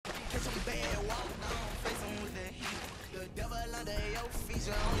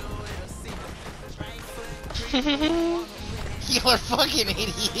You're fucking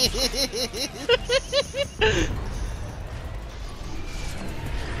idiot.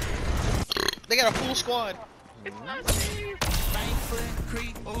 They got a full squad.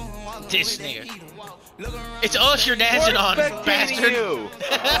 This nigga. It's us you're dancing on, bastard. You.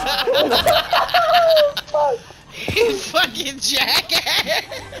 You fucking jackass.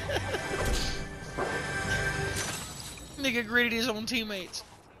 Nigga greeted his own teammates.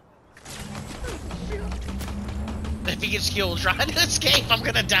 If he gets killed trying to escape, I'm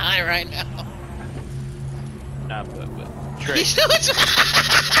gonna die right now. Nah, but Trey. You sound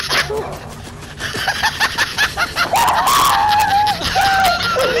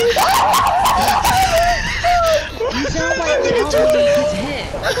like Calvin gets hit.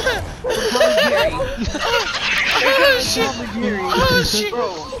 Oh shit! Oh shit!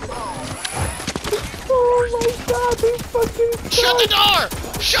 Oh my god, they fucking Shut the door!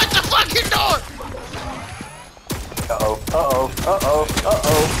 Shut the fucking door! Uh-oh, uh-oh, uh-oh,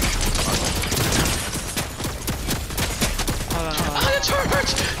 uh-oh. Oh, the turret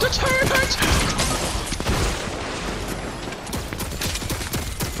hurts! The turret hurts!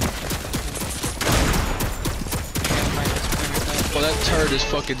 Oh, that turret is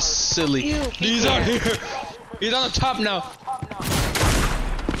fucking silly. He's out here! He's on the top now!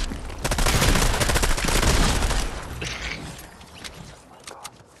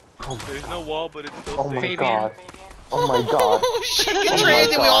 There's no wall, but it's still Oh my safe. god. Oh my god. Oh shit! Oh Trey, my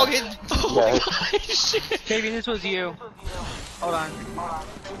then we all God. get. Oh my shit! Fabian, this was you. Hold on.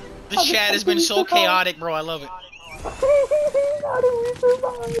 The chat has been so chaotic, bro. I love it. How did we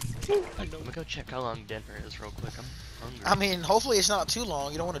survive? I'm gonna go check how long dinner is real quick. I'm hungry. I mean, hopefully it's not too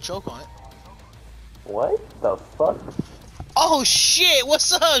long. You don't want to choke on it. What the fuck? Oh shit!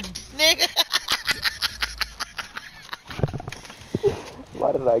 What's up, nigga?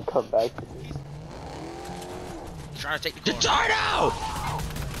 Why did I come back? Trying to take the car. Dardo!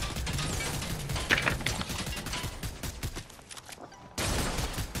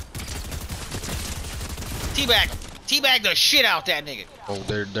 Teabag him. Teabag the shit out that nigga. Oh,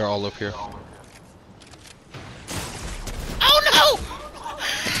 they're all up here. Oh no!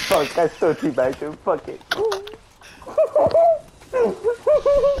 Fuck, I still teabagged him. Fuck it.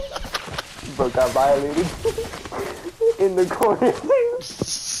 Bro got violated. In the corner.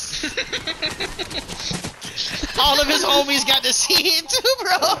 All of his homies got to see it too,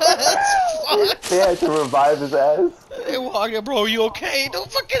 bro. That's fucked. They had to revive his ass. They walk in, bro. You okay?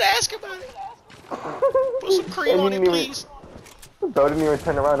 Don't fucking ask about it. Put some cream And on he it, didn't please. Bro didn't even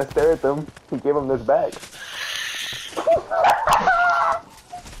turn around and stare at them. He gave him this back.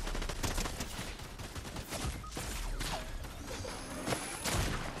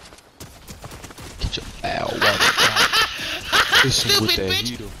 Get your ow, Stupid bitch.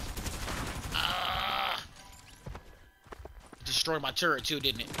 heater. Destroyed my turret too,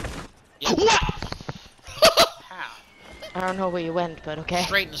 didn't it? Yep. What? How? I don't know where you went, but okay.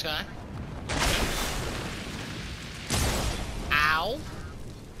 Straight in the sky. Ow.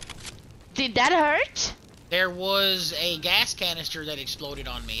 Did that hurt? There was a gas canister that exploded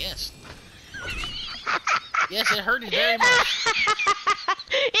on me, yes. Yes, it hurted very much.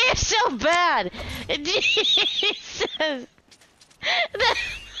 It's so bad. Jesus.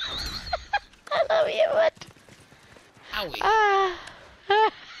 I love you, what? Owie.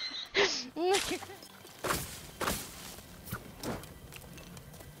 It's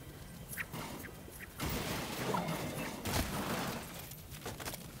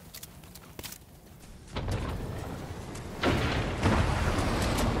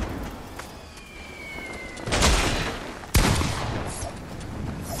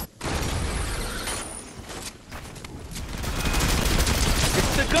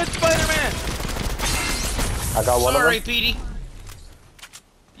the good Spider-Man! I got one Sorry, of them. Petey.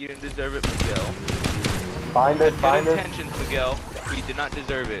 You didn't deserve it, Miguel. Find it, Good find it. intentions, Miguel. But you did not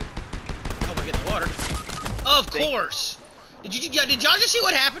deserve it. Oh, we're getting the water. Of course. Did y'all just see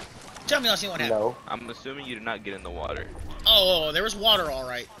what happened? Tell me y'all see what happened. No. I'm assuming you did not get in the water. Oh, there was water, all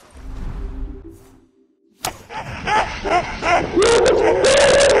right.